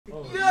Yeah,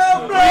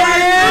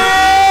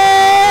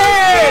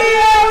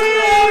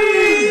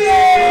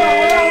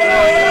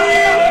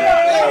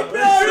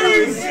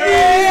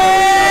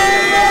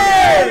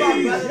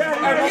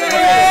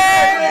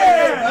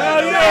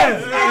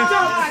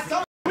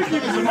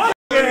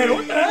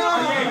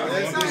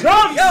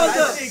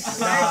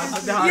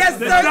 Yes,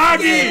 the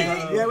doggy.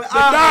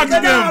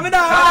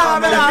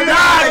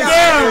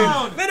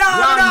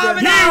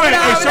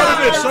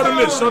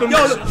 Show them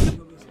this.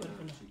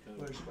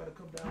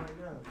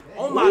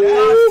 Oh my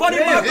God! Funny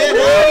man.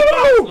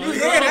 You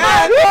hear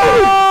that?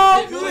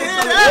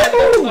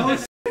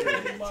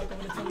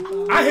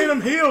 I hear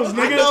them heels,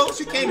 nigga. I know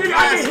she came classy.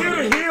 I can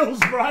hear the heels,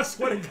 bro. I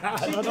swear to God.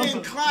 She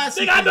came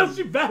classy. Nigga, I know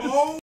she bad.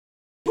 Oh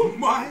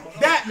my!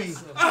 That means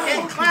she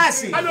came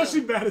classy. I know she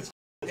bad as.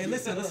 Hey,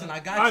 listen, I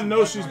got you. I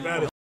know she's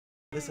bad as.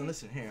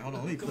 Listen. Here, hold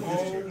on. Let me put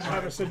this.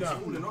 Have her sit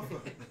down.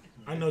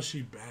 I know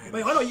she bad.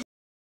 Wait, hold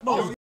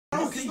on.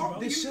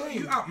 Deshae,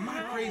 you out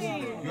my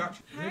crazy, bro.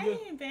 Hi,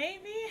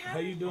 baby. How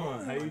you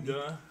doing?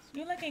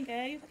 You looking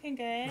good.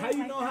 How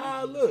you know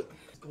how I look?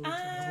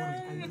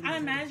 I'm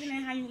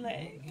imagining how you look.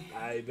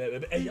 I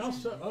bet. Hey, y'all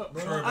shut up,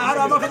 bro.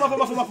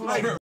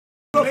 Nigga.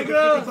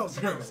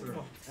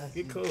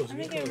 Get close. Let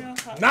me get real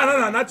close.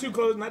 No, not too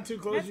close.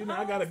 You know,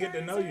 I gotta get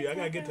to know you.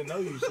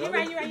 You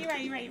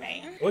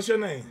right. What's your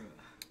name?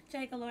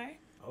 Jay Galore.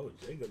 Oh,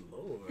 Jay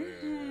Galore.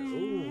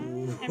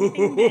 Ooh.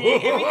 Everything good.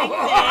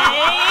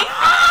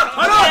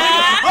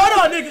 Hold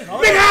on, nigga.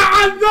 Nigga,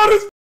 I know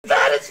this.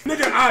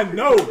 Nigga, I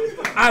know.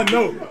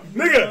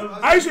 Nigga,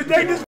 I used to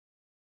date this.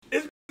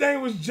 His name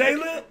was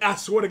Jalen. I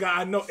swear to God,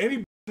 I know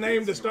any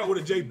name that start with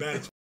a J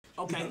bad.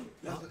 Okay.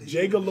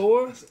 Jay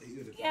Galore?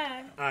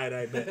 Yeah.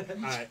 Alright, bet.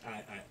 Alright.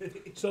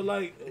 So,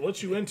 like,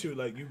 what you into?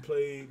 Like, you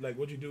play, like,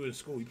 what you do in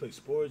school? You play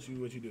sports?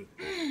 What you do?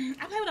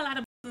 I play with a lot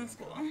of in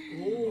school.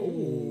 Ooh.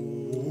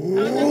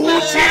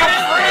 She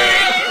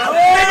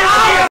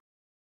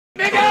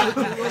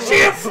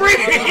a freak!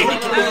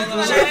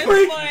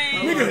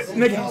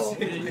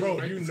 Nigga.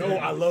 Bro, you know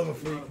I love a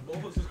freak.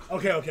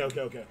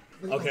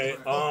 Okay.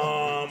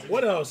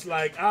 What else?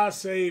 Like, I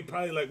say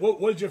probably like,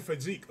 what's your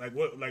physique? Like,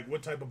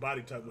 what type of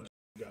body type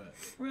you got?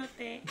 Real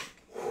thick.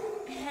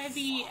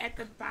 Heavy at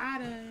the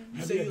bottom.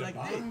 You say you like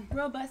that?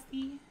 Real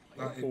busty.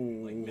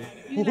 Ooh.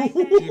 You like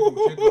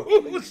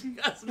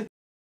that?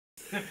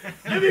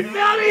 Give me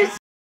bellies!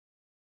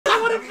 I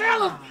want to feel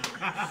them.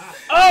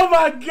 Oh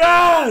my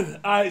God!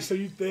 All right, so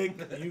you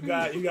think you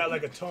got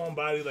like a toned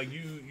body, like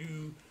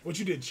you what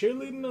you did,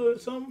 cheerleading or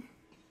something?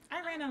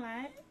 I ran a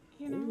lot,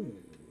 you know. Ooh.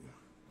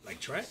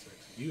 Like track?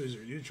 You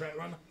a track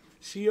runner?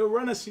 She a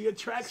runner. She a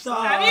track star.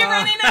 I be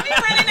running.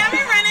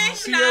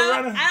 She No, a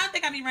runner. I don't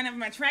think I be running for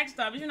my track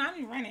star, but you know I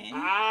be running.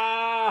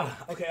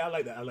 Okay, I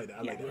like that.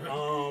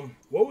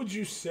 What would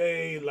you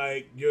say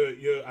like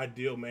your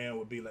ideal man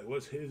would be like?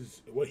 What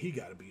he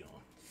got to be on?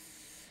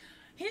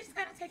 He just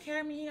gotta take care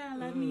of me. He gotta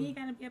love me. He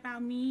gotta be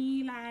about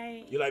me.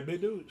 Like, you like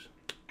big dudes?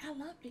 I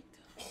love big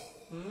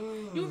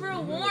dudes. You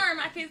real warm.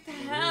 I can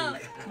tell.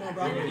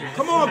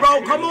 Come on,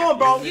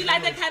 bro. You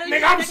like the cuddle?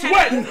 Nigga, I'm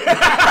sweating.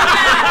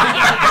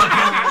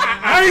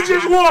 I ain't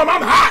just warm.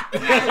 I'm hot.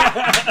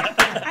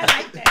 I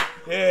like that.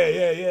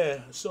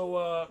 Yeah.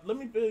 So let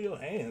me feel your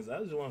hands. I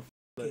just want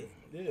to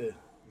yeah.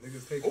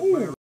 Niggas take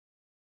Ooh.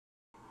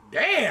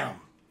 Damn.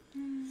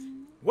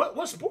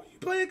 What sport you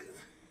play?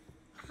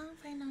 I don't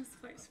play no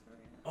sports for real.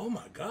 Oh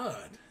my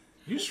God.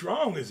 You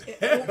strong as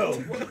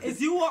hell. Is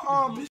you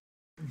a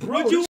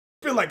Bro, you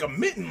feel like a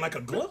mitten, like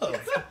a glove.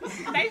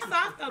 They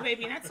soft though,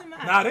 baby, not too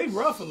much. Nah, they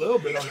rough a little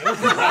bit on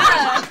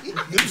that.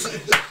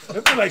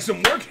 They feel like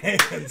some work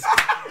hands.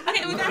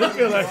 Okay, we got They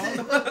feel like,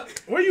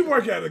 where you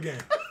work at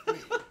again?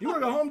 You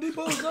work at Home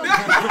Depot or something?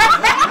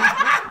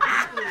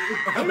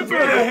 Let me feel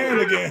that hand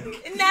again.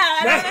 No,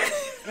 I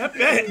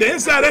don't. The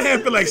inside of that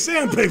hand feel like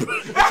sandpaper.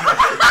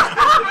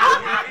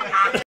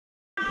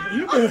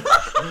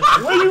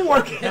 Where you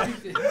working at?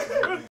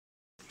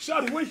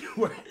 Shawty, where you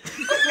working?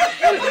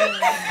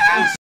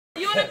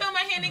 You want to feel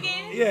my hand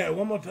again? Yeah,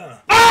 one more time.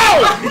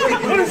 Oh!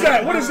 What is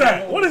that?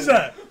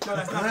 No,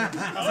 that's not.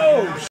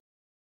 Oh,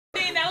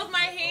 That was my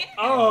hand.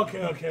 Oh,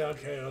 okay.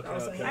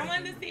 I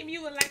wanted to see if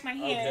you would like my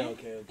hand.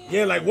 Okay.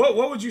 Yeah, like what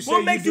would you say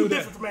What makes you do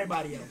different from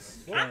everybody else?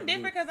 I'm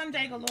different because I'm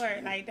Jay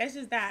Galore. Like, that's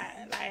just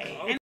that.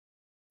 Like,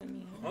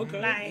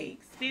 Okay. Like,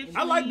 spiritually,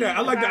 I like that.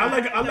 I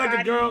like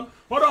a girl.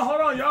 Hold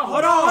on, y'all.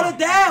 Hold it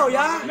down,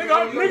 y'all.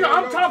 Nigga,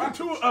 I'm talking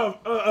to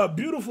a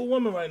beautiful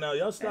woman right now.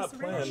 Y'all stop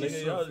That's playing,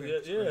 real.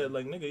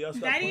 nigga. Y'all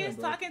stop Daddy playing. is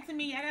talking to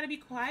me. I gotta be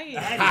quiet.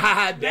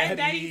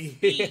 Daddy.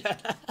 Speak.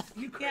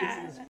 You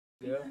crazy.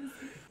 Yeah. Yeah.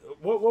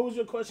 What was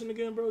your question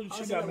again, bro?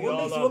 She got me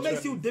all What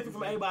makes you different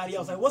from everybody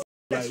else? Like, what's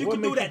that you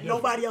can do that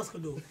nobody else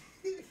can do?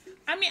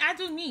 I mean, I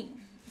do me.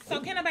 So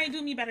can't nobody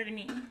do me better than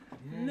me?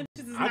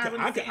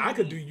 I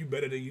could do you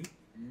better than you.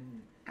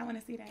 I want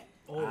to see that.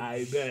 Oh.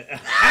 I bet.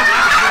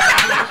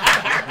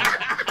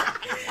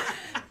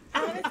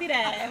 I want to see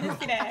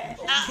that.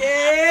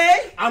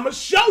 Okay. I'ma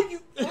show you.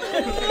 Ooh,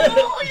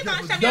 you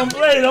gonna show me?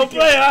 Don't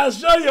play. I'll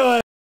show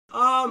you.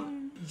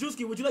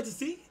 Druski, would you like to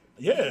see?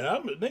 Yeah,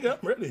 nigga,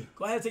 I'm ready.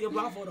 Go ahead and take your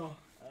blindfold off.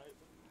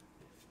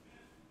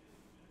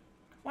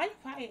 Why you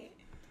quiet?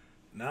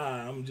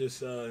 Nah, I'm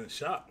just in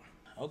shock.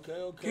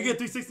 Okay. Can you get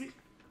 360?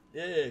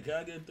 Yeah, can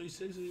I get a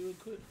 360 real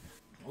quick?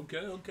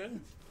 Okay.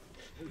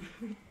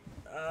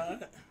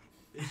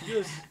 It's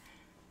just...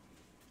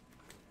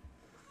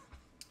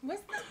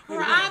 What's the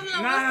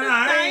problem?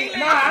 Nah,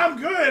 I'm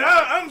good.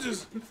 I'm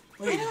just...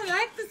 I don't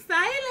like the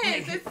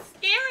silence. It's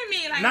scaring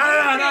me. Like, Nah.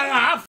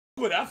 I f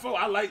with it.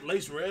 I like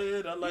lace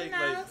red. I like,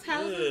 nails,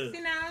 nails,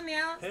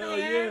 Hell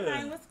hair. yeah.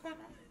 Like, what's going on?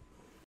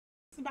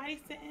 Somebody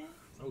sitting.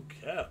 No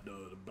cap,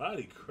 though. The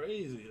body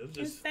crazy. It's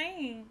just...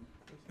 Insane.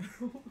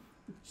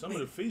 Some of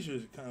the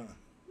features kind of...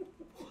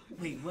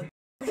 Wait, what?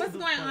 What's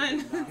going on?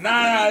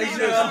 Nah, it's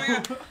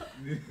just...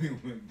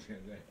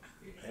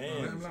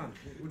 Hands.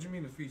 What do you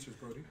mean the features,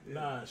 Brody?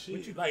 Nah,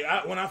 she... Like,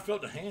 when I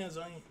felt the hands,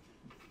 I ain't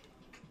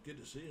get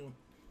to see them.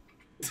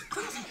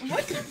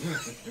 What the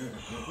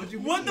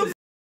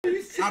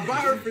f***? I buy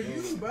her for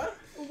you, bro.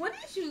 What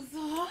is you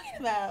talking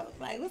about?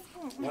 Like, what's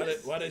going on?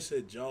 Why they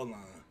said jawline?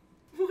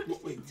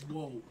 Wait,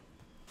 whoa.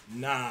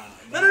 Nah.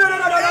 No.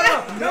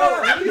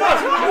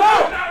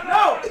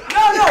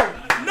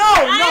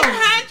 I'm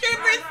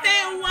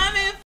 100%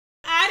 woman.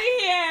 Out of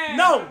here.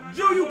 No,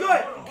 Drew, you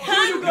good.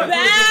 Come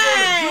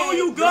back. Drew,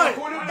 you good.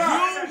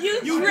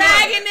 You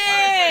dragging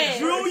it.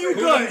 Drew, you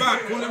Call good. him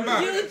back. You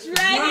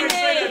dragging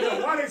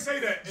it. Why they say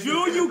that?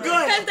 Drew, you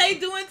good. Because they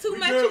doing too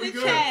much in the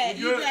chat.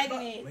 You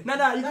dragging it.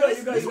 Nah, you good.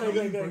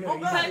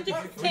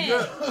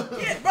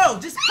 100%. Yeah, bro,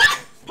 just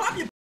pop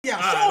your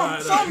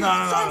out. Show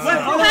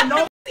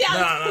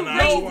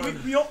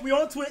him. We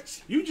on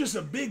Twitch. You just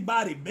a big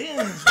body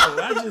Benz, though.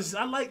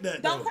 I like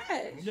that. Don't though.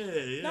 crash.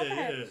 Yeah. Don't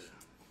crash.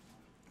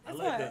 I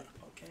like that.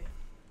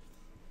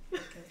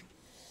 Okay.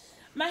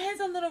 My hands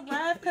a little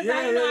rough because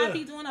I know I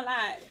be doing a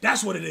lot.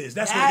 That's what it is.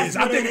 That's what it is.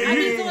 I think I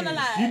be doing a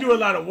lot. you do a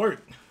lot of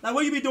work. Like,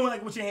 what you be doing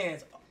like with your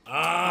hands? But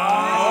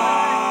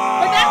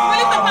that's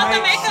really supposed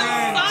to make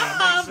them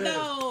soft,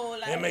 though.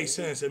 Like, It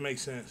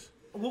makes sense.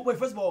 Wait,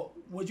 first of all,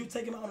 would you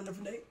take him out on a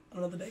different date? On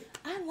another date?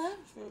 I love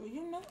you.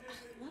 You know, I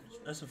love you.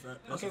 That's a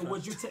fact. Okay,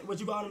 would you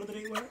go out on another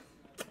date with her?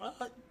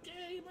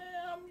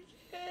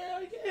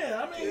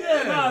 Yeah. I mean,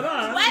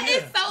 nah. What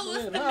is so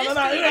what's the mystery?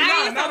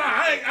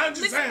 I'm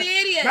just saying.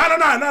 Mysterious. No.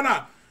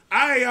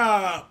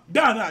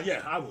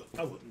 Yeah, I would.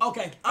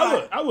 Okay. I would. All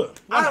right, well.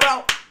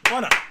 Why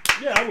not?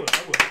 Yeah, I would.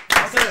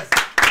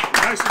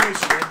 Nice to meet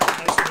you.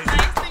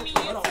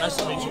 Nice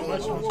to meet you.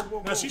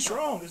 Now she's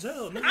strong as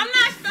hell. Nigga. I'm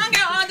not strong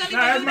at all. Don't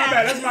Nah, even do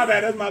that's my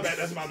that.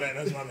 bad.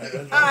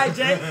 All right,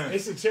 Jay.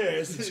 It's a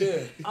chair.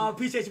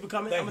 Appreciate you for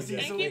coming. I'm gonna see you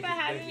Thank soon. you for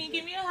having me.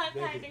 Give me a hug,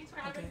 Ty. Thanks for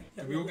having me.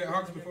 We will get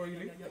hugs before you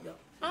leave.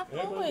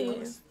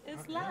 Always.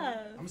 It's love.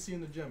 I'm gonna see you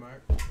in the gym,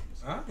 alright?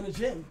 Huh? In the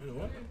gym. You know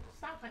what?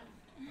 Stop it.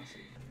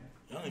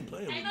 Y'all ain't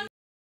playing with Ain't me. no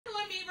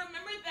with me.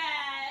 Remember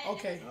that.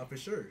 Okay. For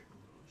sure.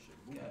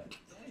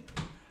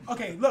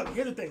 Okay, look,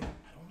 here's the thing.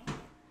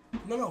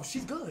 No,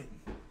 she's good.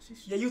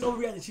 Yeah, you was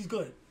overreacting. She's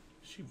good.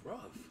 She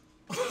rough.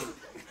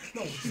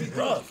 No, She's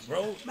rough,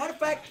 bro. matter of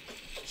fact,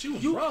 She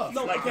was you rough.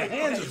 no, Like okay, the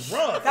hands okay. is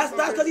rough. That's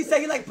because he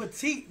said he like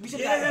petite. We should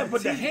Yeah,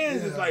 but the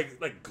hands is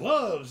like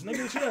gloves,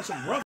 nigga. She got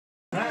some rough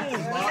hands,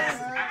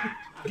 man.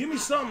 Give me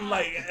something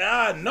like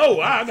I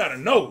gotta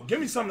know. Give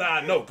me something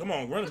that I know. Come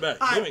on, run it back.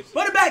 All Give right, me.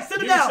 put it back.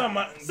 Send it Give me down.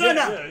 something. Send it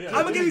down.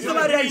 I'm gonna give you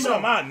somebody that you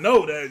something know. I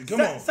know that.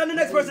 Come on. Send the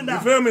next person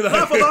down. You feel me?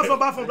 Like,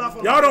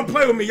 Blindfold. y'all don't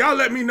play with me. Y'all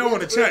let me know in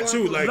the chat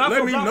too. Like,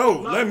 let me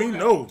know. Let me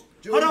know.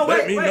 Hold on,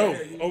 Let me wait. know.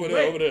 Over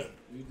there.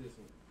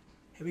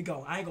 Here we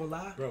go. I ain't gonna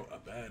lie. Bro, I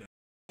bad.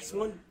 Next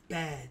one,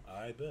 bad.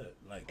 I bet.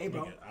 Like, Hey,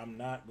 bro. nigga, I'm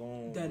not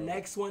going. The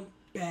next one,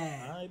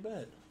 bad. I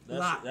bet.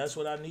 Locked. That's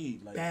what I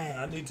need. Like, Bad.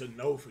 I need to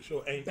know for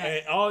sure. And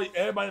Bad.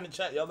 everybody in the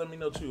chat, y'all let me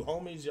know too.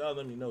 Homies, y'all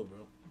let me know,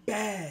 bro.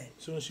 Bad.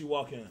 As soon as she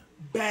walk in.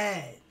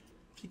 Bad.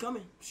 She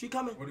coming.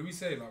 What do we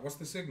say? Like, what's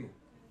the signal?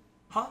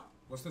 Huh?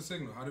 What's the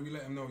signal? How do we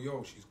let him know,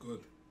 yo, she's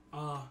good?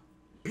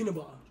 Peanut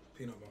butter.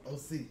 Peanut butter.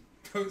 OC.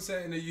 Don't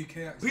say it in the UK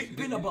accent.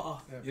 Peanut butter.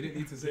 You didn't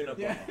need to say that.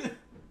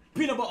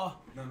 Peanut butter.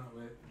 No,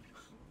 wait.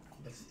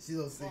 She's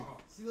OC.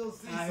 She's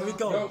OC. Here we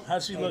go. How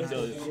she look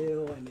though?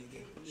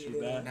 She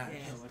bad.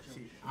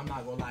 I'm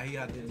not gonna lie, he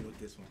outdid me with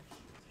this one.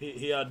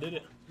 He outdid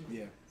it.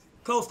 Yeah.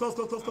 Close. Peanut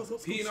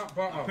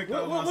butter.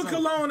 What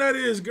cologne that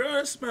is, girl?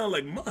 It smell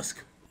like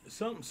musk.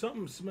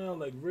 Something smell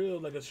like real,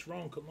 like a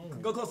strong cologne.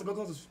 Go closer.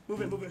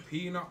 Move in.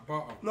 Peanut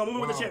butter. No,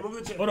 move with the chair.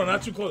 Hold on,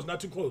 not too close.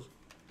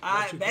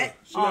 I bet.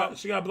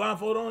 She got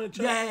blindfold on it.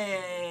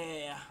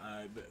 Yeah.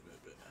 I bet.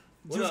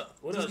 What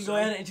up? Druski, go son?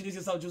 ahead and introduce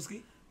yourself,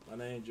 Druski. My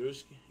name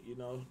Druski. You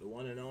know, the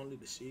one and only,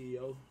 the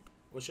CEO.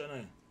 What's your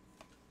name?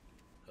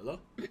 Hello?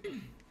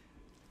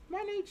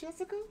 My name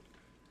Jessica.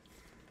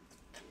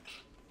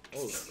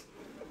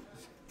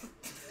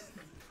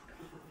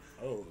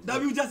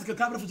 W Jessica,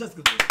 clap it up for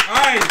Jessica.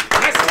 Alright,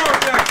 let's go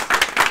then.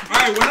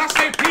 Alright, when I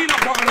say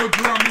peanut butter though,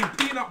 Drew, I mean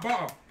peanut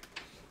butter.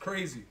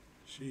 Crazy.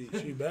 She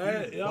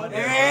bad? Y'all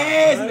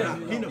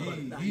Peanut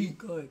butter. Nah, you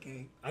good,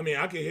 gang. I mean,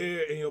 I can hear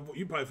it in your.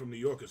 You probably from New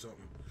York or something,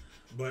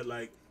 but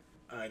like,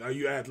 are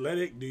you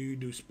athletic? Do you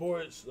do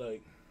sports?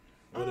 Like,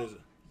 What is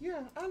it?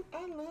 Yeah, I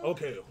love.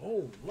 Okay,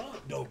 hold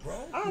up, though, bro.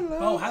 I love.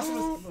 Bro, how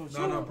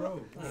No,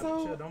 bro.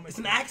 So it's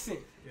an accent.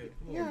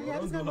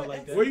 yeah, it's not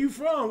like that. Where you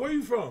from? Where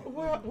you from?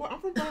 Well, I'm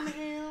from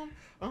Birmingham.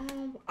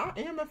 I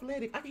am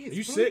athletic. I can hit.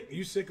 You sick?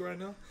 You sick right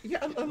now?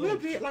 Yeah, a little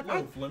bit. Like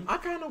I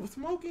kind of was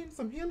smoking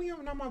some helium,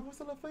 and now my voice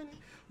a little funny.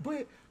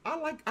 But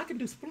I can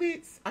do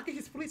splits. I can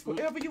hit splits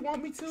wherever you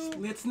want me to.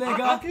 Splits,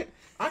 nigga.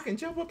 I can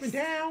jump up and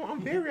down.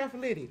 I'm very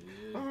athletic.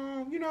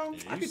 You know.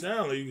 Yeah, you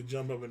sound like you can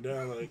jump up and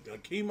down like a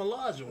Key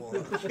Olajuwon.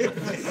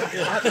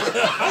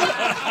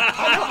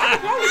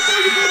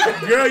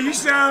 Girl, you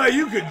sound like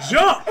you could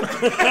jump.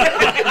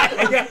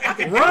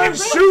 Run,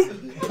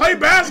 shoot, play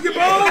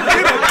basketball.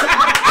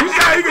 You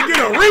sound like you could get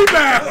a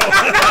rebound.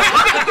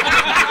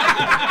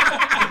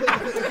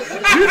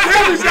 You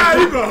definitely sound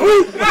like you could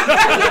hoop.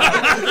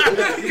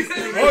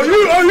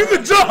 You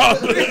could jump.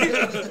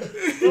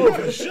 Oh,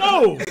 for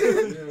sure.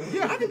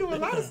 Yeah, I can do a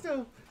lot of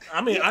stuff.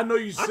 I mean, I know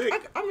you sick. I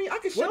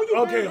can show you.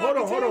 Okay, hold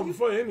on.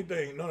 Before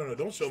anything, no,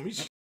 don't show me.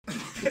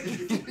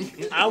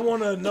 I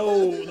want to know,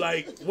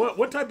 like,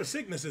 what type of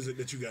sickness is it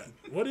that you got?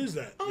 What is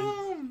that?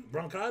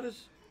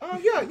 Bronchitis?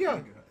 Yeah.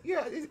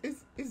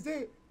 It's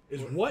that.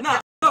 Is what? Nah,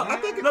 I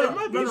think it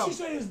might be. She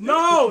says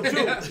No,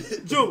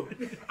 Jew.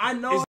 I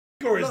know. Is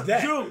or is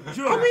that? Jew.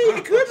 I mean,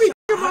 it could be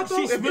in my throat.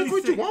 She's If really that's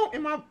what you sick. want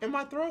in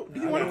my throat, do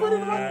you want to put it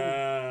in my?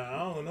 I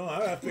don't know. I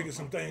gotta figure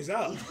some things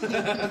out.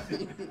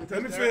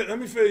 Let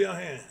me feel your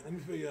hand.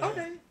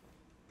 Okay.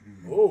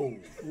 Oh,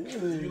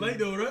 You like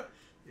though, right?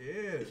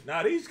 Yeah.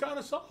 nah, these kind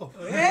of soft.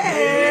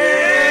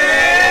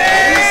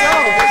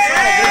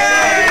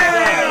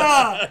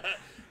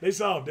 They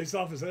soft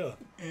as hell.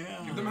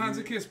 Give them hands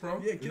a kiss,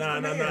 bro. Yeah,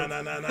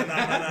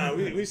 Nah.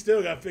 We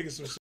still gotta figure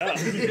some shit out.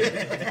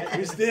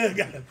 We still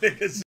gotta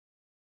figure some.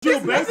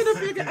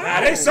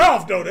 Nah, they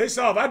soft though. They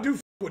soft. I do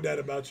with that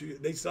about you.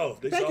 They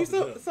soft. Thank you.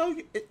 So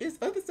it's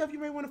other stuff you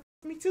may want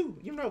to me too.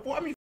 You know,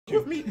 with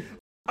me.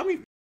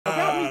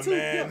 About me too.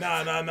 Man. Yeah.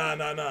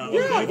 Nah.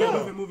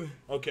 Yeah. Moving.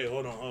 Okay,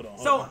 hold on.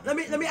 So let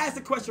me ask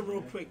the question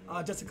real quick,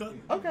 Jessica.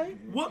 Okay.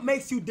 What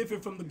makes you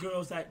different from the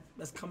girls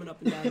that's coming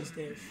up and down the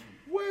stairs?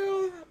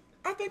 Well,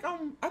 I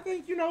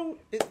think you know,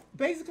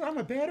 basically I'm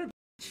a better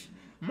bitch.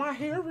 My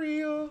hair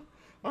real.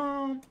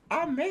 I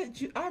met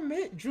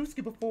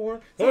Druski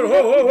before. So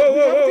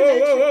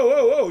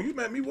Whoa. You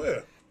met me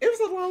where? It was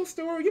a long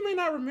story. You may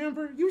not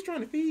remember. You was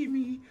trying to feed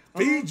me.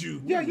 Feed you?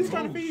 Yeah, you was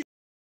trying to feed me.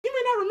 You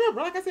may not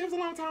remember. Like I said, it was a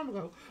long time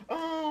ago.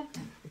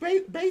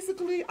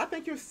 Basically, I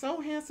think you're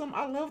so handsome.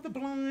 I love the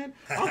blonde.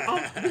 I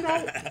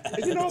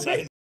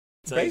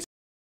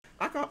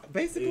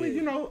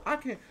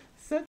can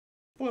suck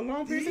for a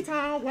long period of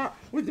time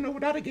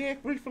without a gag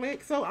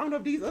reflex. So I don't know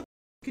if these other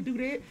can do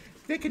that.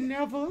 They can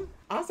never.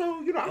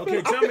 Also,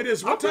 Okay, tell me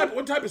this. What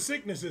type of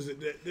sickness is it?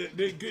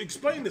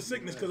 Explain the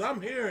sickness, because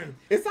I'm hearing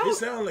it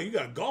sounds like you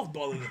got a golf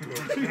ball in the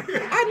throat.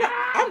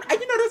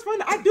 That's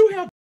funny. I do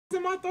have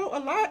in my throat a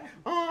lot.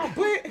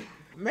 But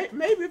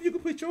maybe if you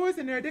could put yours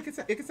in there, it can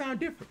sound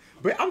different.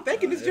 But I'm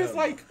thinking it's just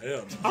like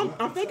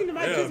I'm thinking it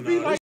might just be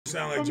like.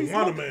 Sound like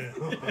Juana Man.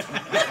 Hell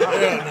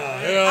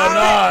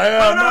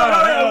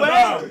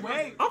no.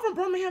 Wait. I'm from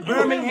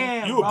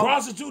Birmingham. You a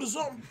prostitute or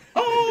something?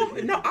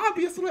 No, I'll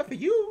be a slut for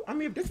you. I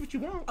mean, if that's what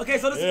you want. Okay,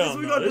 so this is what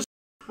we're gonna do.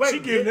 She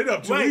giving it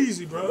up too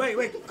easy, bro.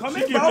 Wait. Come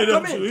in, She bro. giving it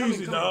up Come too in.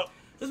 easy, dog.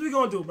 This is what we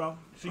gonna do, bro.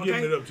 She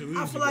giving it up too easy.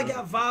 I feel like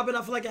y'all vibing.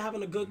 I feel like y'all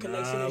having a good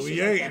connection. and We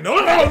shit like ain't.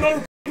 that.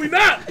 No, we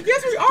not.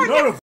 Yes, we are.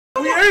 No,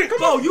 we ain't.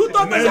 Bro, you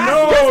thought that?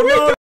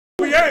 No,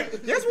 we ain't.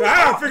 Yes, we I are.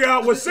 gotta figure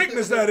out what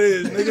sickness that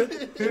is,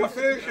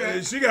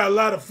 nigga. She got a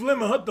lot of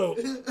phlegm in her throat.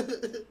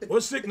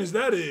 What sickness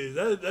that is?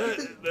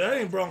 That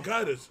ain't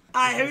bronchitis.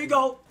 All right, here we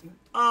go.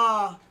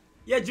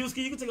 Yeah, Druski,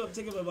 you can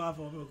take up my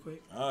phone real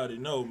quick. I already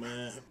know,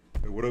 man.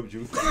 Hey, what up,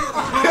 Juice? Hey,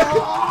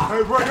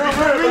 bro, you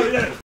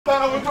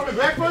thought I was coming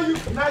back for you?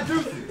 Not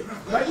Juicy.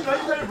 Like, you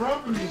can't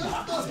run from me.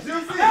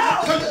 Juicy.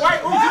 Wait,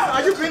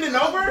 are you bending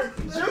over?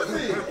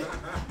 Juicy.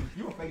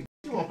 You a fake.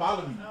 You won't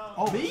follow me.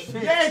 Oh, me?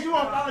 Yeah, you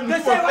won't follow me.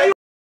 Deshae,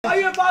 why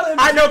you following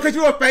me? I know, because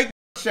you a fake.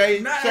 Shay.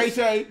 Nah,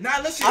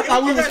 listen. I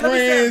thought we was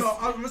friends.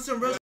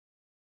 Listen,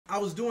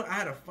 I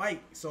had a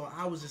fight, so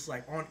I was just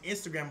like on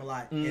Instagram a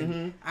lot,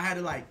 and I had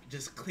to like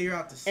just clear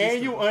out the system.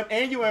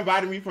 And you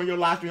invited me from your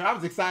live stream. I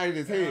was excited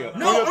as hell.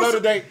 No,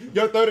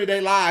 your 30-day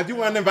live. You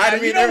weren't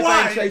inviting me and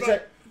everything.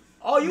 Shay.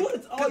 Oh, you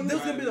want to? This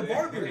was gonna be the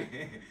barber.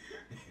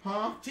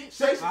 Huh? Shay.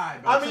 Shay.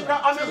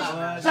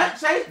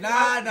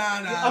 Nah.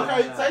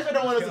 Okay, Shay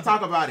don't want us to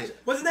talk about it.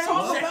 What's his name?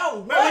 Talk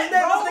about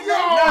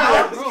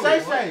What's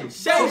his name?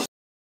 Shay.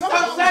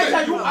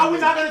 Are we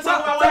not going to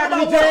talk about what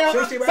happened in jail? So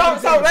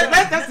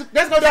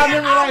let's go down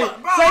memory lane.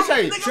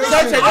 Shay, let's go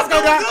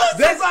down.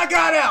 Since I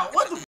got out.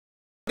 What the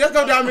Let's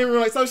go down memory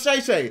lane. So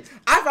Shay,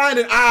 I find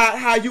it odd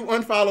how you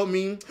unfollowed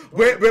me.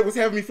 Brett was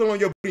having me feeling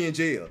your booty in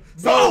jail.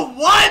 So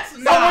what? So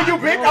when you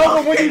bent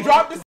over, when you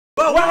dropped this.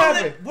 Bro, what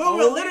happened?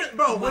 We're literally,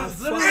 bro. We're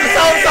literally.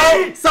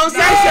 So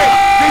Shay,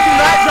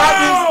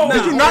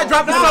 did you not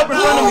drop this soap in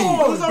front of me?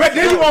 But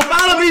then you won't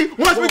follow me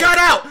once we got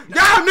out.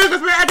 Y'all niggas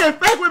been acting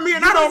fake with me,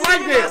 and I don't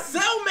like this.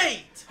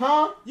 Cellmate.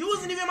 Huh? You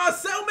wasn't even my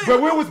cellmate.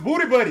 But we was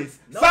booty buddies.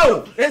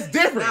 So, it's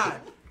different.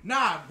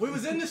 Nah, we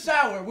was in the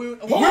shower. We was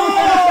in the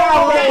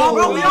shower.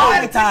 Bro, we all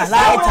had to take a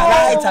shower.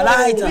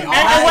 Lighter.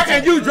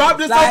 And you dropped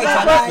this on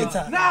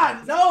Lighter.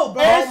 Nah, no,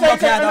 bro. And Shay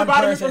Okay,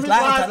 anybody me from his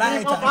lighter, line,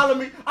 he gonna follow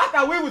me. I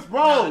thought we was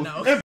bros.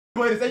 And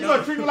buddies. And you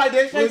gonna treat me like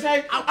that,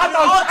 Shay?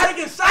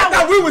 I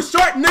thought we was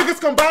short niggas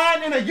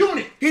combined in a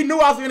unit. He knew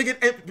I was gonna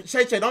get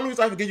Shay. The only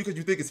reason I forget you because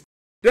you think it's.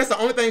 That's the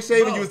only thing Shay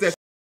used that.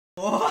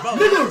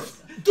 Niggas,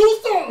 do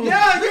something.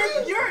 Yeah,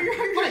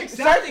 you're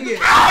accepting it.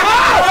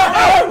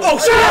 Oh,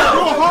 shut up.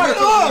 You're hard.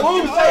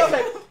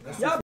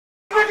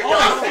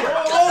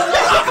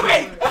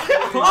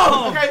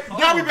 Okay,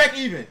 now we back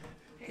even.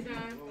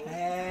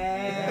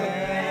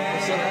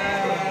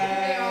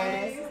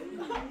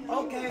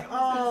 Okay,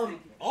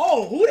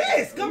 oh, who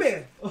this? Come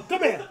here.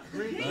 Come here.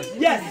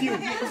 Yes, you.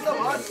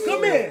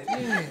 Come here.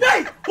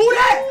 Wait, who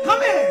that?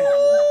 Come here.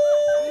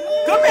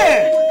 Come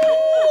here.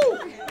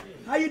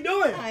 How you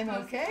doing? I'm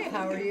okay.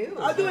 How are you?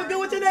 I'm doing good.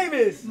 What your name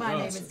is? My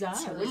name is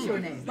Donna. What's your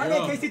name? My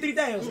name is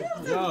KC3000.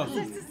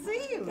 Nice to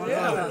see you.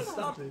 Yeah,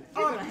 stop it.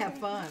 We're going to have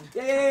fun.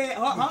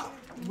 Yeah.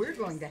 We're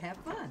going to have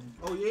fun.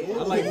 Oh, yeah? I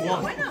like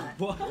one. Why not?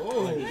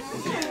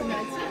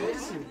 Nice to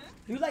meet you.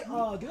 Do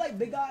you like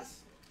big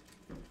guys?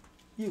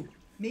 You?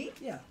 Me?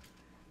 Yeah.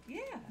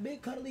 Yeah.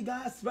 Big cuddly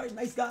guys, very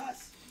nice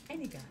guys.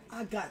 Any guy.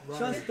 I got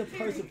just the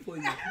person for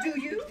you. Do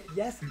you?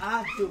 Yes,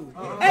 I do.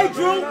 Hey,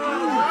 Drew!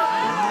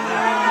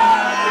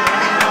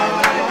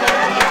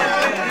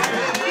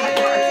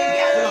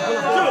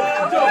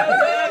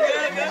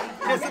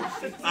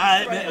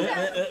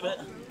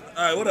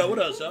 Alright, what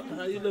up, Shop?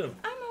 How you doing?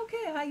 I'm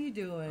okay. How you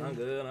doing? I'm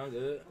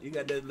good. You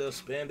got that little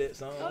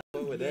spandex on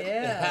with that?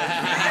 Yeah.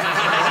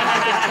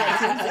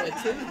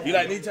 You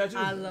like neat tattoos?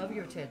 I love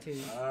your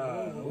tattoos.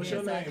 What's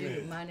your Yes, I name?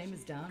 do. My name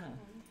is Donna.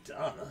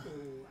 Donna.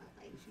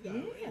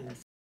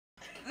 Yes.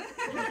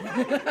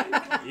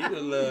 You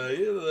the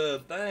little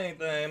thing,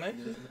 ain't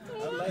you?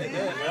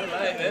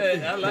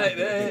 I like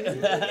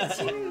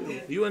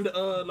that. You into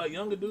like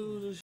younger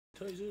dudes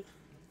and shit?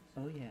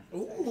 Oh, yeah.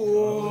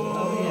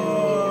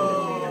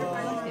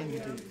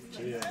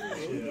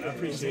 Yeah, I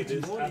appreciate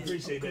this. I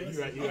appreciate that.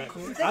 You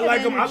right.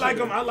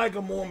 I like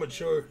them more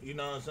mature. You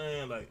know what I'm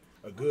saying? Like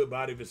a good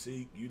body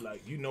physique.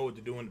 You know what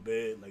to do in the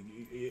bed. Like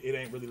it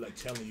ain't really like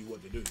telling you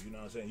what to do. You know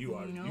what I'm saying?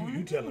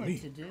 You telling me.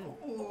 To do.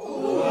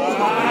 I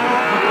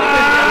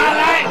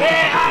like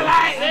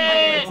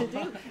that. To do.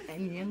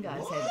 And young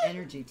guys have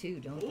energy too,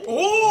 don't they?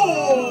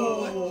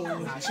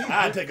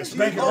 I'll take a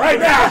spanking right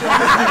now.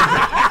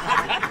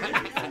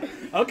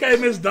 Okay,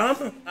 Miss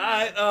Donna. All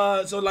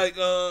right. So like,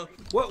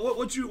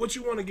 what you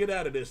want to get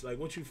out of this? Like,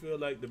 what you feel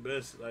like the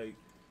best like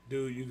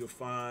dude you could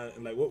find,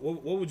 and like, what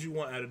would you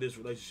want out of this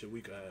relationship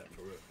we could have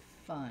for real?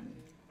 Fun.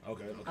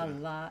 Okay. A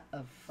lot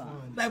of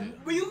fun. Like,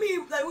 what you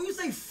mean? Like, when you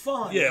say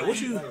fun? Yeah.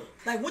 What you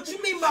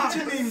mean by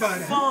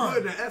fun?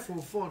 Putting the F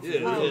on fun.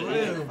 Yeah.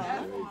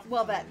 Fun?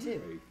 Well, that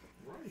too.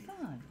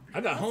 Fun. I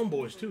got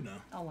homeboys too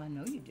now. Oh, I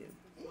know you do.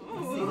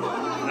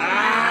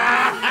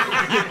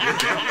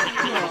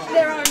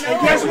 There are no. And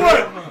guess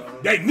what?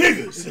 They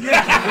niggas.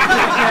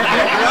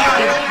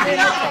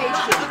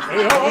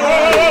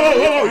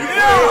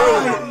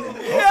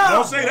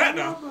 Don't say that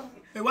now.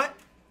 Hey, what?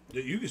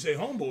 You can say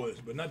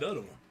homeboys, but not the other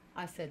one.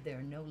 I said there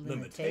are no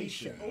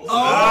limitations. Now,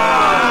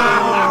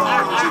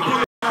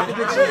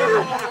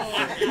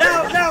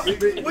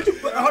 what you?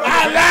 Hold on.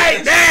 I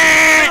like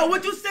that. No,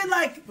 what you said?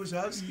 Like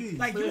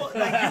you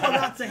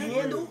allowed to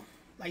handle?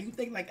 Like you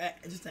think like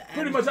just an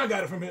Pretty much, I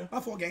got it from him.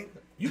 My fault, gang.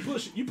 You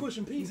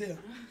pushing P. Yeah.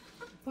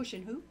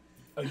 Pushing who?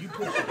 Are you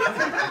pushing?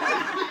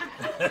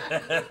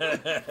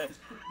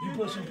 You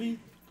pushing P?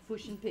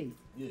 Pushing P.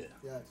 Yeah.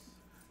 Yes.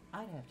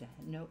 I'd have to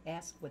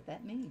ask what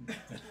that means.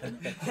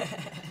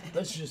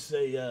 Let's just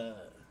say,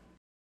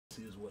 this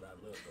is what I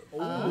love.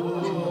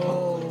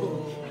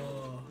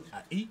 Oh.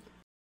 I eat.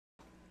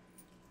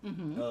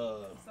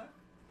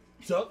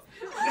 Suck.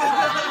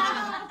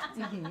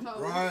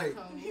 Right.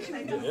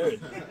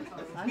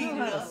 I know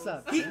how to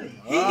suck. He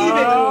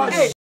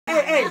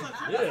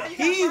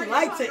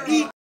like to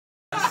eat.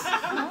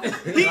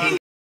 He eat.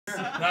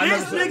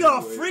 This nigga a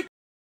freak.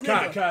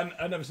 Kai,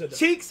 I never said that.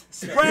 Cheeks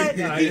spread.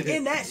 He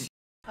in that shit.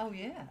 Oh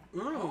yeah.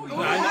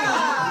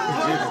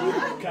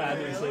 Kai, I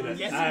didn't say that.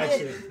 I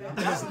actually,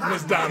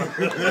 Miss Donna.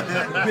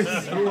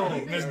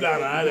 Miss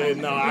Donna, I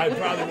didn't know. I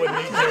probably wouldn't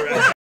eat your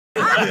ass.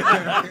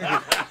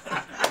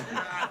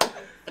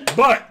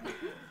 But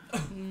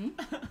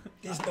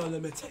there's no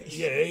limitation.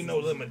 Yeah, ain't no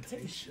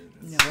limitations.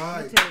 No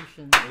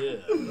limitations. Yeah.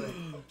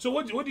 So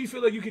what do you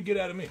feel like you could get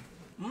out of me?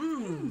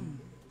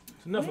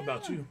 It's enough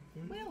about you.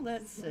 Well,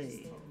 let's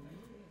see.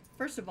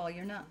 First of all,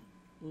 you're not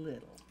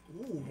little.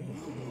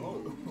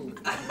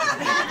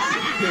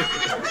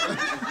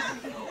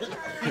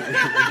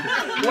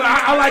 Well,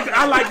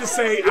 I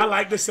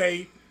like to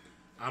say,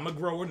 I'm a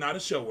grower, not a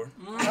shower.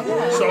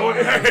 So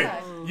hey,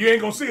 you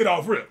ain't gonna see it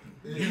off rip.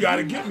 You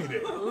gotta get me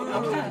there.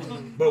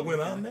 But when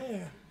I'm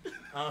there,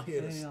 I'm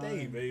here to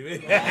stay, baby. You're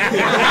there for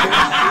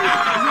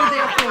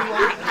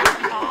what?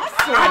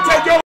 Awesome. I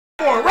take your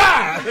for a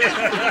ride.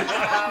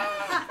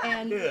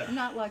 And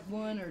not like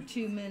 1 or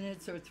 2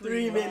 minutes or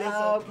 3 minutes.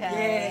 Okay.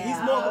 Yeah, he's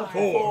more like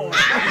 4.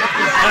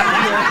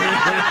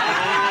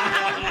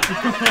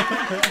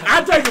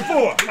 I take it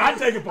 4. I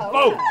take it for 4.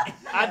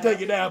 I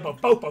take it down for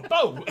 4 for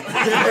 4.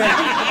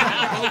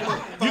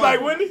 You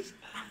like Wendy's?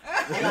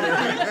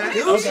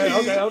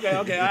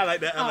 Okay. I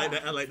like that.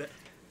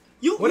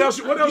 What else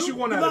you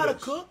want You out know how of to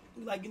this? cook?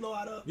 Like, you know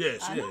how to...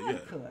 Yes, I yeah, know how to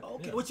cook.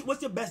 Okay,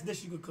 what's your best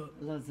dish you could cook?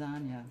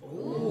 Lasagna.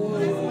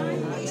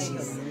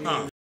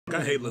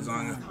 I hate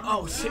lasagna.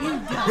 Oh, shit.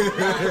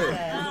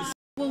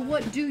 Well,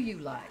 what do you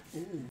like?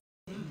 You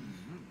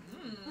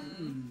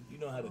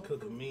know how to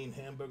cook a mean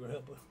hamburger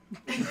helper?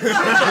 I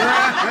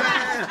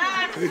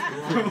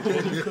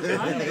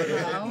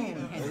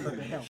own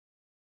hamburger helper.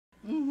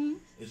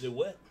 Is it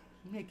wet?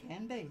 It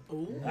can be.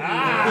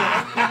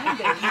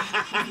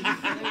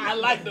 I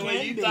like the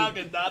way you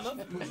talking,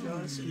 Donna.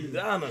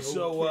 Donna,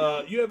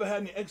 so you ever had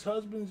any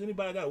ex-husbands?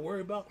 Anybody got to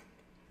worry about?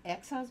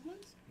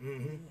 Ex-husbands?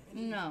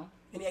 No.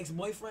 Any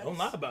ex-boyfriends? Don't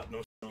lie about no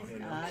shit on here.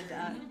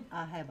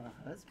 I have a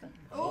husband.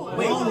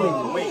 Wait. Hold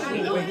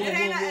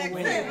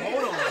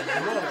on.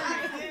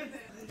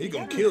 He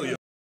gonna kill you.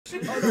 You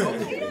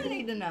don't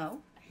need to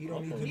know. He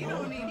don't need to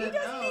know.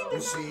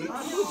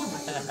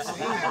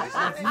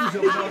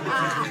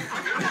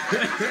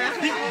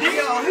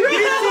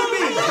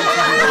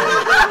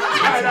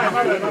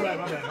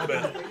 My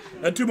bad.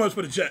 That's too much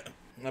for the chat.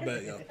 My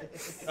bad, y'all.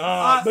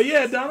 But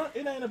yeah, Donna,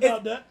 it ain't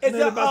about that. It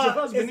ain't about your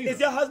husband either. Is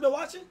your husband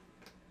watching?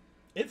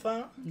 It's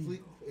fine. I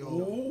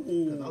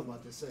was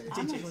about to say.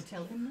 I'm not going to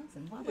tell him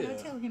nothing. Why would I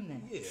tell him that?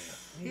 Yeah.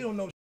 He don't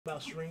know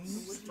about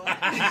streams.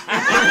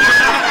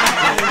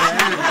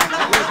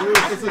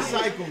 It's a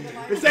cycle.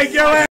 Take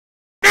your ass.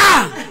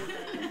 Ah!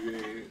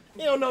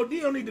 He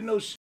don't need to know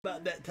shit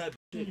about that type of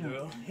shit,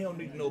 girl. He don't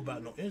need to know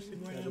about no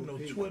Instagram, no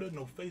Twitter,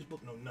 no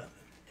Facebook, no nothing.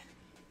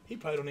 He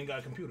probably don't even got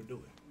a computer,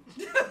 do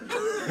it.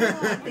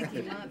 I think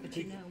he might, but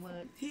you know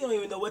what? He don't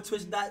even know what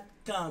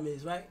Twitch.com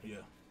is, right?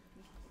 Yeah.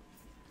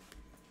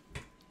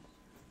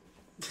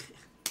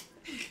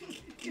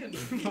 You got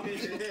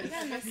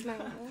a nice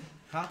smile.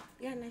 Huh?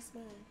 You got a nice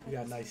smile. You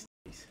got nice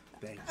face.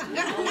 Thank you.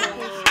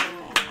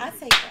 I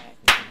take that.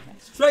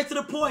 Straight to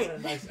the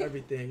point. Nice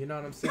everything. You know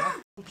what I'm saying?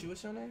 What's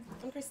your name?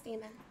 I'm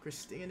Christina.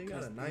 Christina. You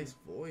got a nice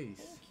voice.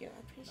 Thank you. I You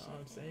appreciate know what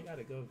I'm it. saying? You got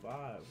a good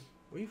vibe.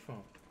 Where you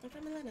from? I'm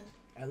from Atlanta.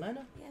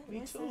 Atlanta? Yeah, Me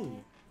north too.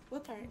 side.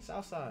 What part?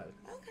 Southside.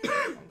 Okay.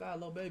 I got a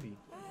little baby.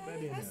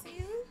 Baby in I there. see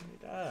you.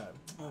 Yeah.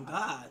 Oh,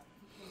 God.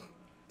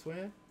 Twin.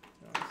 You know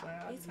what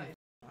I'm saying?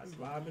 I be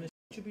vibing and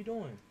what you be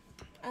doing?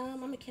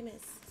 I'm a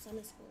chemist, so I'm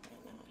in school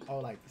right now. Oh,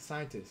 like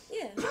scientist.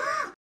 Yeah.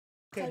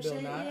 Okay, Type Bill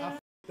shit, Nye. yeah. I f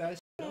that shit.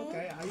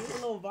 Okay. Are you a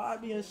little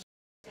vibey and shit?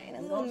 And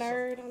a little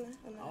nerd on the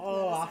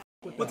Oh, I f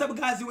with What that. type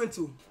of guys you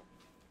into?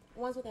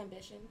 Ones with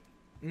ambition.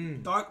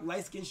 Dark,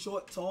 light skin,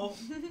 short, tall?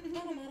 It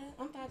don't matter.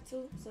 I'm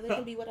 5'2", so they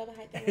can be whatever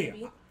height they want to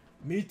be.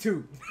 Me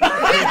too. God,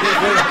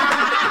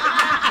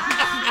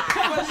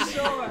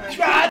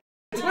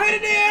 Turn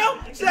it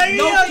down. Say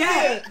No it cap.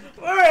 again.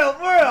 For real.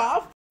 I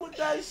f with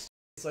that shit.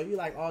 So you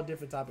like all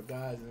different type of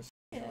guys and shit.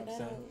 Yeah, You know what that I'm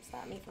saying? don't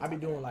stop me from I be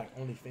talking doing about like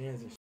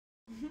OnlyFans and shit.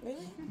 it.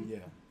 Really?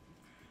 Yeah.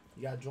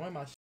 You gotta join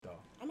my shit though.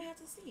 I'm gonna have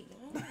to see. I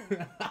don't know.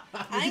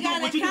 I ain't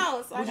got an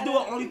account, so I Would you do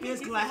gotta- an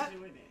OnlyFans collab?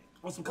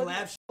 On some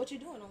collab shit? What you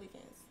doing,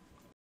 OnlyFans?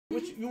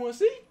 What you wanna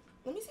see?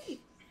 Let me see.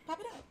 Pop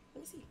it up.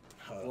 Let me see.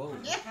 Hold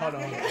on.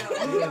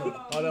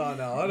 Hold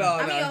on.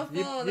 I'm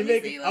your fool. Let me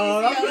make see, it. let me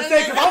Oh, see. I'm gonna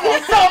say, cause I'm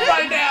on something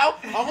right now.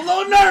 I'm a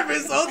little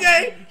nervous.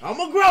 Okay, I'm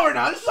a grower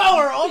now. Show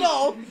her. Hold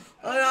on.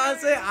 You know what I'm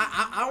saying?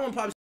 I want to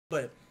pop,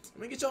 but let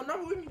me get your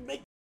number. We can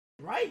make it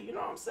right. You know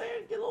what I'm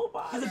saying? Get a little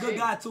vibe. He's a good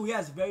guy, too. He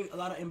has a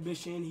lot of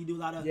ambition. He do a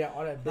lot of... Yeah,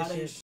 all that lot of bitch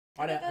his shit.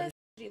 All that.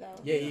 Though.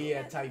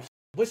 Yeah. Type.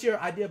 What's your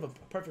idea of a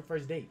perfect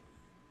first date?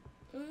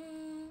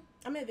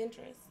 I'm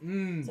adventurous.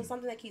 So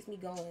something that keeps me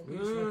going. We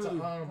just went to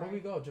where we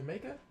go?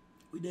 Jamaica.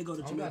 We did go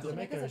to I'm not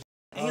Jamaica. Jamaica.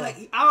 And he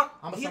like, I'm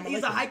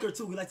he's a hiker,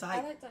 too. He likes to I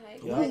hike. like to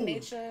hike. Ooh. I like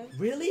nature.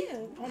 Really?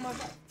 Yeah. Oh my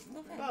god.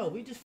 Okay. Bro,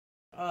 we just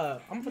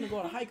I'm gonna go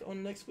on a hike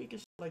on next week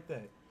and shit like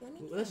that.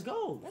 Let's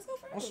go. Let's go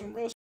for On it. some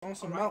real on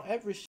some Mount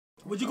Everest shit.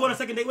 Would you go on a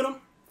second date with him?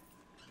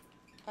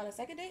 On a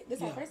second date? This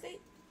is our first date?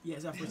 Yeah,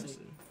 it's our first date.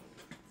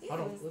 Yeah.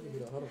 Hold on, look at me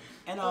though, hold on.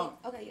 And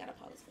okay, you gotta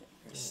pause it.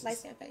 Light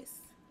skin face.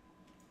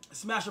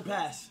 smash or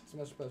pass. So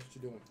much what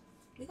you doing?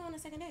 We go on a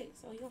second date,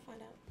 so you gonna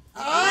find out.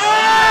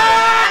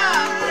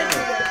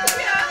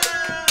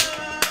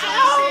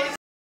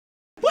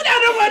 Put that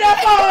number in that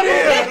phone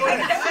here!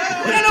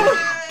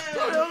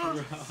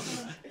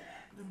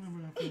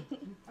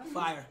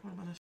 Fire.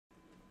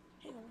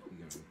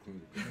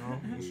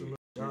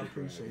 I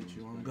appreciate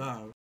you on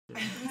God.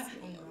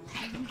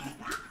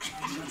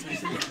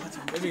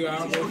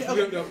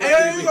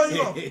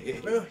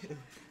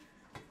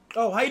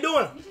 Oh, how you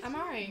doing? I'm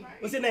alright.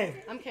 What's your name?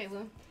 I'm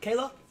Kayla.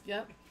 Kayla?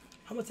 Yep.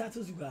 How many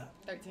tattoos you got?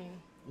 13.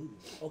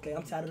 Okay,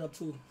 I'm tatted up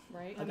too.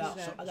 Right. I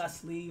got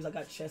sleeves, I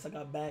got chest, I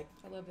got back.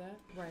 I love that.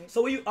 Right.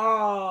 So what you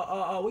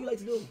what you like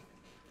to do?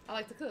 I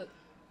like to cook.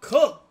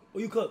 Cook.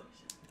 What you cook?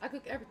 I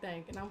cook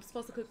everything, and I'm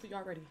supposed to cook for you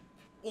already.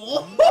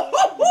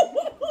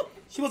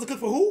 She wants to cook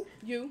for who?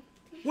 You.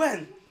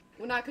 When?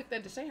 When I cooked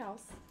at Deshae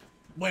house.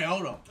 Wait,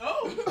 hold on.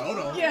 Hold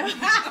on. Yeah.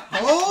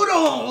 Hold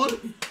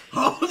on.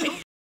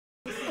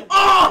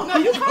 Oh! No,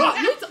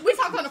 we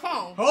talked on the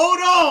phone. Hold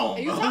on.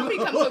 And you told me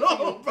to come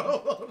cook for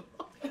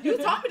you. You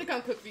told me to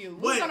come cook for you. We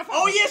was Wait. on the phone.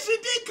 Oh yeah, she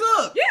did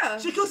cook. Yeah.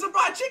 She cooked some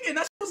fried chicken.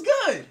 That shit was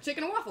good.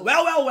 Chicken and waffles.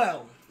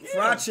 Well.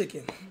 Fried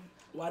chicken.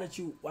 Why did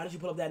you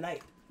pull up that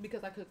night?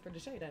 Because I cooked for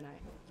Deshae that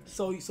night.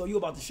 So you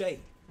about Deshae?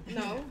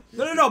 No.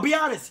 No. Be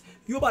honest.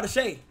 You about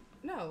Deshae?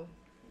 No.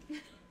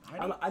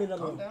 I need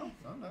another one.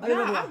 I need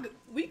Nah, another one.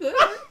 we good.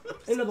 I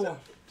need another one.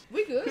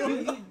 We good.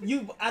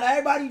 You out of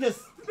everybody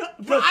just.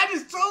 I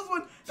just chose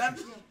one.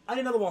 I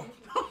need another one.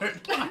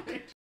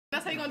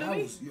 That's how you gonna do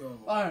me?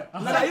 Alright.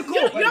 No, you cool.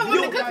 You don't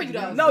want me to cook for you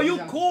though. No, you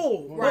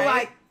cool.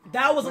 Right.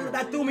 But like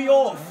that threw me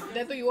off.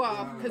 That threw you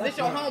off because it's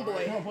your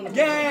homeboy.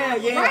 Yeah.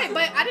 Right,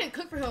 but I didn't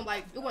cook for him.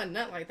 Like it wasn't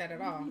nothing like that at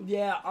all.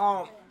 Yeah.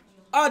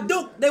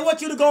 Duke, they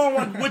want you to go on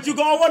one. Would you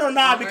go on one or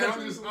not?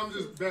 Because I'm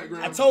just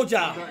background. I told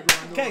y'all.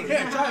 Okay.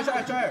 Here, try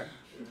it.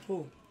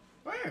 Who?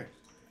 Where?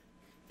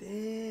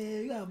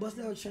 Damn, you gotta bust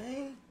down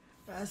chain.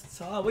 That's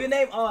tough. What your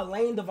name?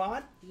 Lane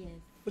Devon. Yes.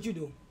 What you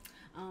do?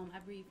 I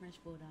breed French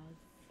bulldogs.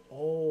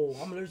 Oh,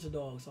 I'm allergic to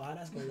dogs, so how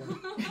that's gonna work?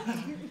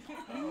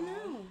 I don't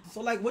know. So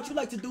like, what you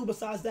like to do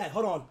besides that?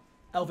 Hold on.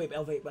 Elevate. I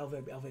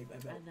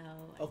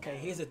know. Okay,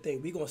 here's the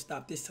thing. We gonna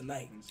stop this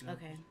tonight.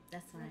 Okay,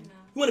 that's fine.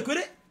 You wanna quit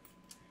it?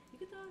 You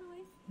can throw it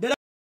away.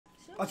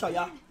 Watch out,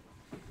 y'all.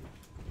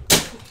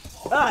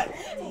 Alright.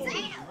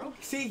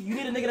 See, you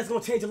need a nigga that's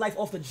gonna change your life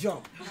off the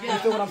jump. You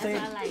feel what I'm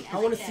saying? I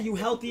wanna see you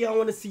healthier, I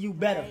wanna see you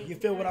better. You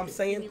feel what I'm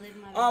saying?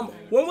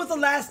 When was the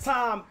last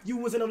time you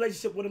was in a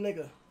relationship with a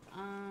nigga?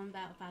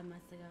 About 5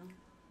 months ago.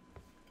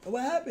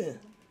 What happened?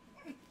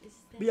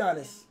 Be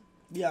honest.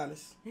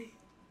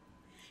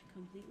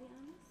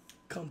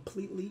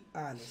 Completely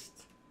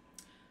honest.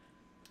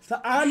 So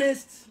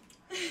honest.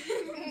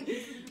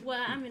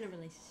 Well, I'm in a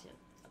relationship.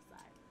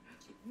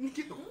 Yeah.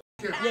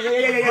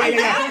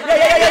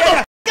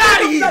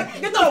 Got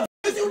it. Get the f***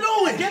 you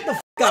doing? Get the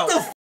f*** out.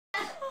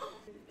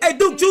 Hey,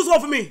 Duke, choose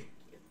one for me.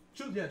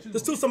 Choose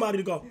Just choose somebody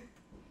to go.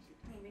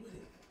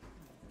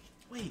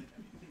 Wait.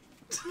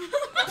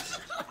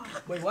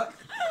 Wait, what?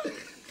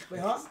 Wait,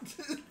 huh?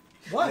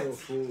 What?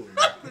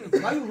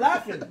 Why you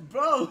laughing?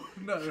 Bro.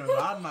 No,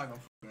 I'm not gonna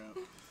f*** around.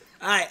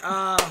 Alright,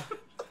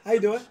 how you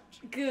doing?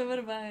 Good, what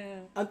about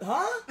you?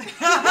 Huh?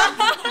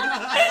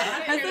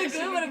 I said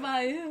good, what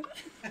about you?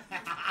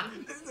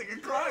 This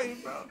nigga crying,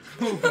 bro.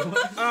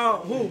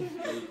 Who?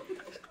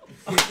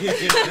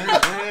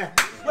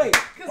 Wait,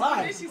 why?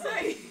 What did she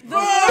say?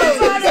 Don't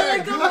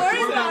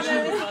worry about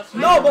it.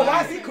 No, but why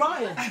is he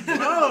crying?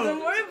 Don't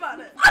worry about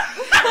it.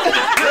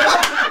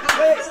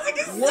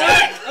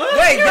 What?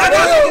 Wait, y'all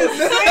got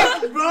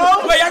something, bro?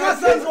 Wait, y'all got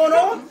something going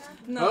on?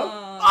 No.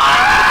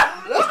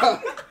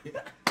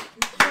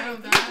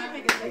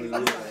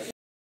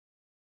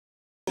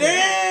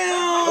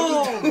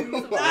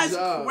 Damn! That's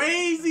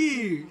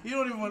crazy! You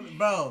don't even want,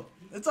 bro.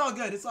 It's all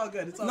good.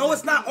 No,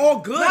 it's not all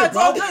good, no, it's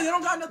bro. all good. You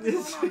don't got nothing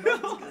going on, bro.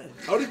 It's good.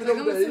 I don't even know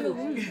who that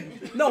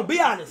is. No, be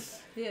honest.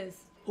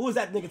 Yes. Who is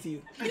that nigga to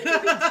you?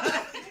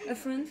 A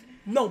friend?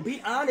 No,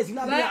 be honest. You're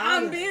not being Like,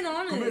 honest. I'm being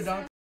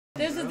honest.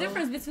 There's a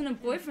difference between a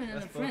boyfriend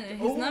and a friend. And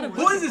he's not a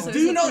Who is this? Do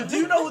you know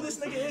who this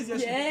nigga is?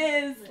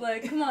 Yes,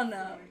 like, come on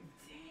now.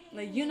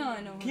 Like, you know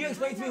I know. Can you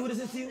explain to me who this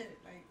is to you?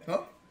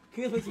 Huh?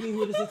 Can you explain to me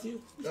who this is to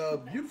you?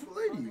 Beautiful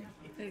lady.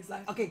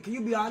 Exactly. Okay, can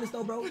you be honest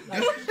though, bro? Like,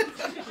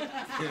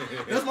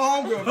 That's my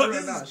homegirl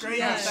right now. This is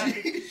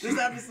crazy. This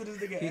happens to this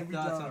nigga every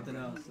time. something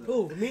else.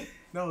 who? Me?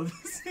 No,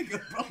 this nigga,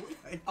 bro.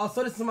 Like, Oh,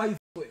 so this is somebody you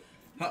with.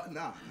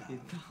 Nah. He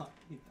thought.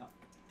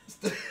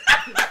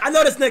 I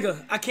know this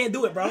nigga. I can't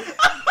do it, bro. Nah,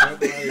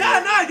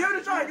 give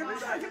it a try. Give it a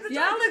try.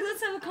 Yeah, like,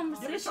 let's have a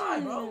conversation. Give it a try,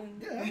 bro.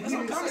 Yeah, That's a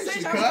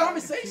conversation. Have a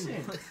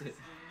conversation.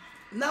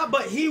 Nah,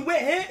 but he with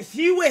him.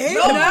 She with him.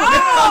 No,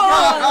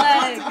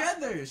 like-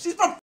 together. She's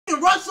from f***ing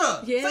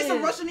Russia. Yeah. Say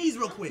some Russianese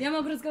real quick. Yeah, my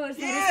brother's going.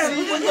 Yeah,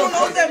 you don't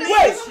know what that means.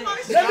 Wait,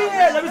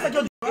 let me suck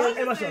your dick.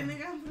 Hey, Russia.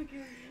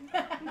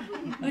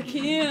 I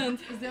can't.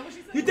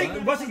 You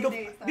think Russia's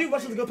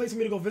a good place for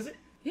me to go visit?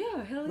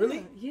 Yeah, hell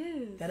Really? yeah.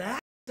 Yes. That ass?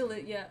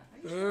 Yeah.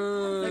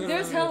 Like,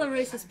 there's hella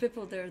racist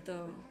people there,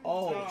 though.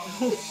 Oh.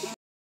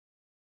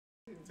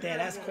 Damn,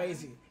 that's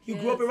crazy. You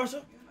grew up in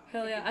Russia?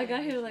 Hell yeah. I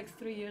got here like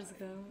 3 years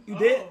ago. You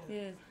did?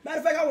 Yes. Matter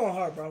of fact, I want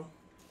her, bro.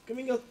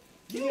 Bring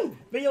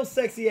your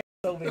sexy ass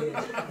over here.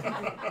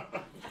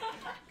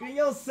 Bring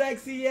your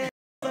sexy ass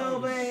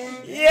over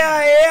here.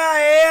 Yeah.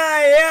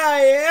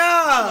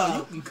 Oh,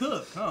 you can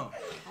cook, huh?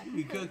 You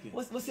be cooking.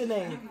 What's your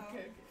name?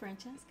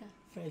 Francesca.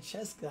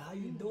 Francesca, how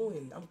you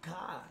doing? I'm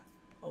Kai.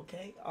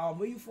 Okay.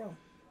 Where you from?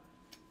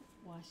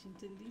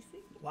 Washington, D.C.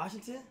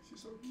 Washington?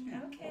 She's so cute.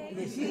 Okay.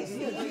 Yeah,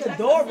 she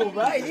adorable,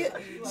 right?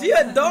 She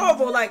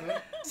adorable. Like,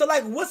 so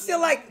like, what's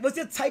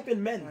your type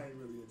in men?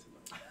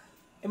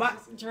 Am I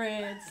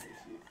dreads?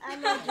 I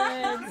love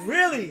dreads.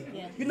 Really?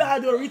 Yeah. You know how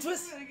to do a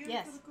retwist?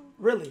 Yes.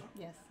 Really?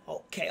 Yes.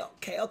 Okay.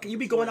 You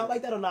be going out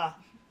like that or nah?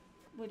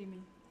 What do you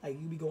mean? Like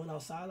you be going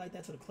outside like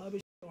that to the club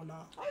and shit, or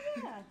not? Oh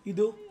yeah. You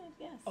do?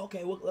 Yes.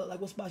 Okay.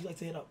 What spots you like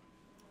to hit up?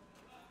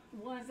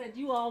 Ones that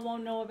you all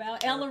won't know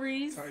about.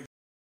 Ellery's.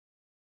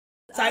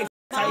 Type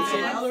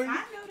shit.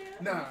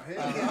 Nah,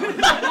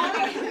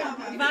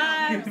 Vibes.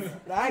 I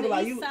ain't gonna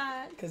lie, you, East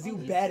side. cause you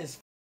bad as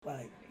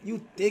like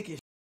you thick as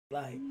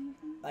like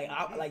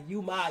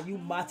you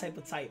my type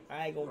of type.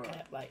 I ain't gonna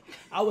cap. Like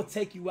I would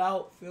take you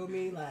out. Feel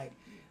me? Like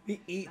we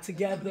eat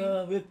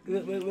together.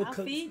 We'll I'll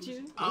cook. feed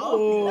you.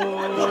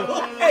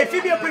 Oh. Hey,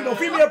 feed me a Pringle.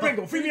 Feed me a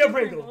Pringle. Feed me a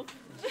Pringle.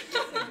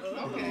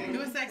 Okay.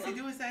 Do it sexy.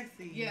 Do it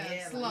sexy.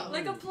 Yeah, slow.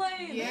 Like a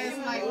plane. Yes,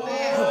 like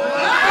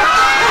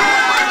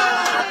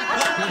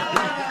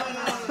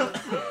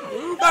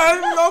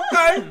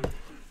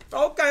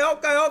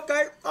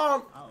Okay.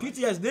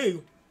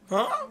 PTSD.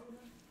 Huh?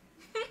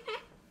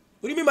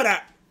 What do you mean by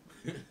that?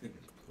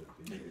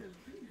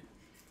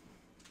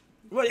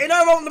 What? Ain't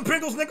nothing wrong with them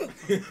Pringles, nigga.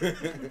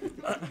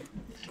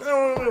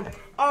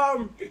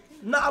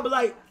 Nah, but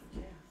like,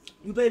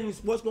 you played any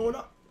sports growing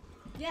up?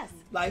 Yes.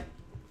 Like,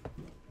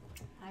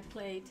 I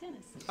played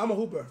tennis. I'm a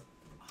hooper.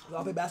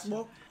 I played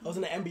basketball. I was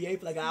in the NBA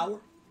for like an hour,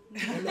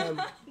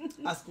 and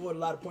I scored a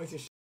lot of points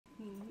and shit.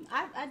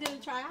 I did a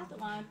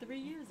triathlon 3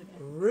 years ago.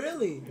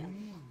 Really?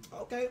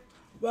 Okay.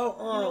 Well,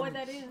 You know what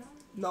that is?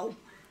 No.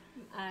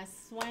 I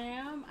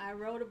swam, I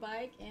rode a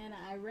bike, and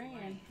I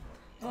ran.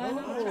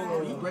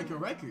 Oh, he breaking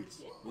records.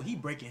 Yeah. Well, he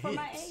breaking For hits.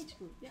 my age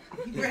group, yeah.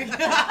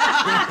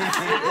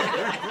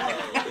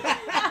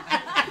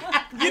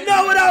 You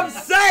know what I'm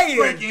saying?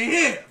 Breaking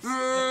hits.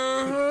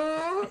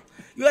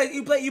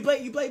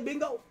 You play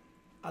bingo?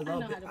 I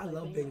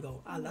love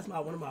bingo. That's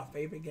one of my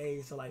favorite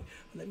games. So like,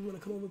 let me wanna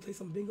come over and play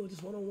some bingo,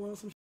 just one-on-one,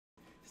 some.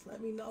 Just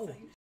let me know.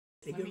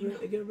 It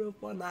get real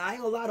fun. Nah, I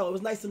ain't gonna lie though. It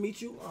was nice to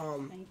meet you.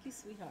 Thank you,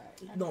 sweetheart.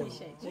 I No,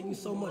 appreciate you. thank you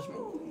so much, man.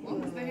 What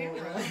was the hero?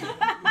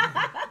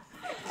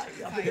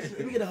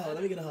 Let me get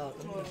a hug.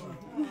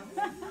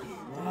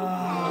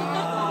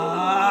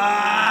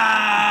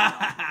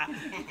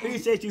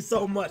 Appreciate you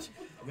so much.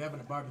 We're having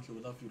a barbecue.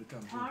 We'd love for you to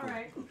come. All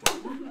right.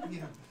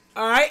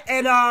 All right,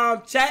 and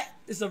chat.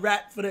 This is a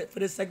wrap for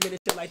this segment and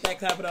shit like that.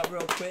 Clap it up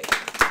real quick.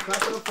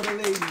 Clap it up for the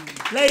ladies.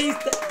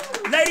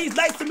 Ladies,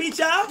 nice to meet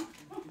y'all.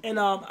 And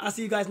I'll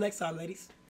see you guys next time, ladies.